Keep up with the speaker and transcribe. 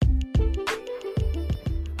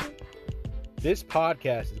This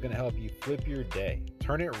podcast is going to help you flip your day,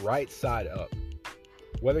 turn it right side up.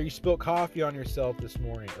 Whether you spilled coffee on yourself this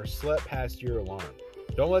morning or slept past your alarm,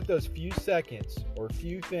 don't let those few seconds or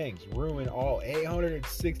few things ruin all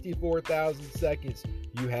 864,000 seconds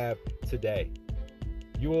you have today.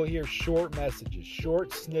 You will hear short messages,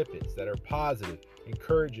 short snippets that are positive,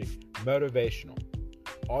 encouraging, motivational.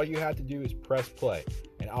 All you have to do is press play,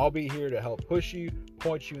 and I'll be here to help push you,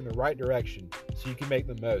 point you in the right direction so you can make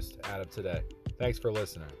the most out of today. Thanks for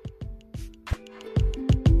listening.